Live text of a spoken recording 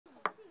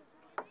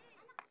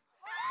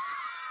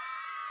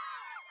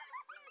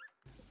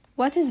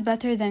What is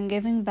better than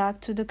giving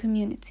back to the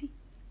community?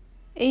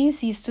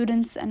 AUC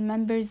students and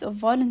members of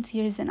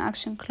Volunteers in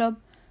Action Club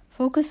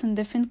focus on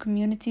different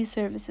community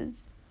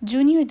services.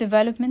 Junior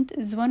Development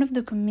is one of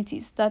the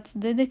committees that's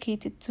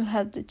dedicated to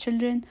help the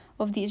children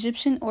of the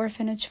Egyptian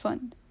Orphanage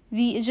Fund.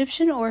 The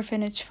Egyptian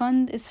Orphanage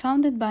Fund is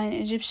founded by an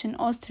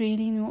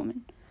Egyptian-Australian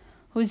woman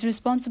who is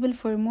responsible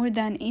for more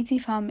than 80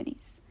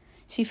 families.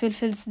 She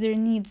fulfills their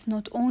needs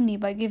not only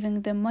by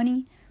giving them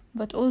money,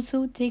 but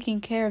also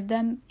taking care of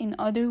them in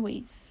other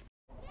ways.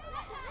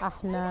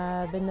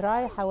 احنا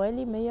بنراعي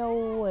حوالي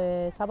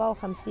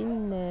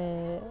 157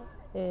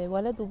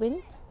 ولد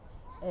وبنت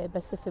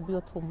بس في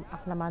بيوتهم.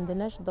 احنا ما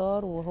عندناش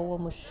دار وهو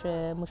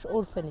مش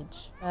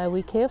orphanage.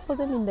 We care for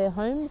them in their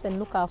homes and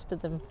look after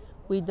them.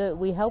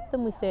 We help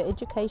them with their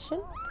education.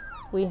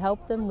 We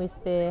help them with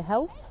their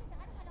health.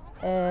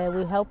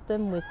 We help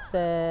them with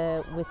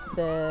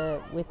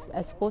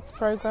a sports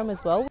program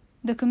as well.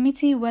 The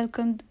committee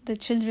welcomed the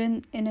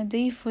children in a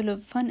day full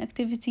of fun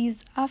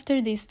activities after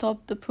they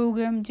stopped the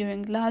program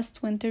during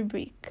last winter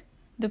break.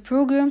 The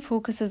program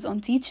focuses on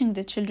teaching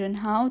the children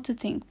how to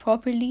think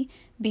properly,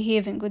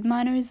 behave in good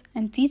manners,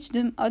 and teach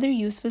them other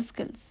useful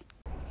skills.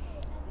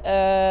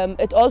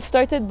 It all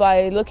started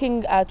by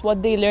looking at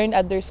what they learned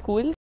at their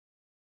schools,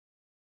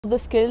 the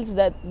skills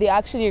that they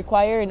actually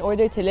require in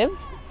order to live.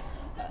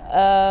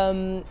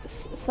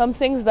 Some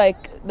things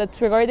like that's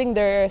regarding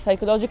their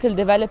psychological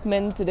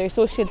development, their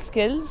social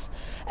skills,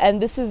 and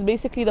this is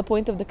basically the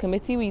point of the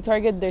committee. We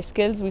target their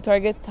skills, we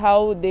target how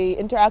they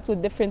interact with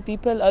different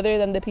people other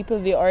than the people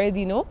they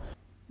already know.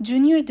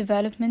 Junior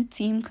Development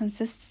Team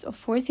consists of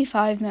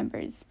 45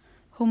 members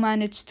who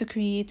manage to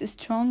create a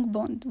strong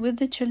bond with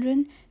the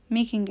children,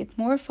 making it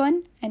more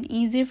fun and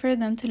easier for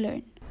them to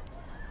learn.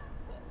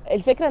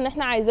 الفكرة ان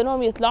احنا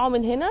عايزينهم يطلعوا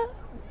من هنا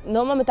ان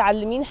هم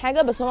متعلمين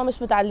حاجه، بس هم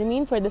مش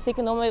متعلمين for the sake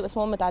ان هم يبقوا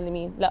اسمهم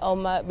متعلمين، لا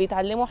هم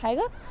بيتعلموا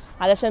حاجه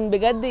علشان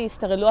بجد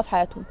يستغلوها في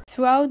حياتهم.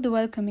 Throughout the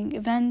welcoming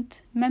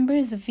event,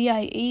 members of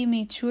VIA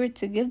made sure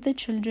to give the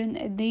children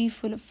a day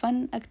full of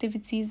fun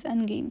activities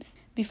and games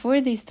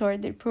before they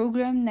start their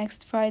program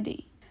next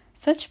Friday.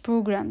 Such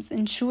programs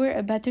ensure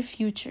a better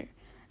future,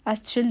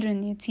 as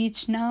children you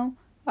teach now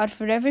are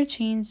forever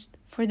changed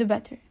for the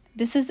better.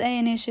 This is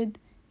Aya Nashed,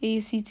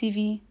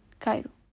 AUCTV, Cairo.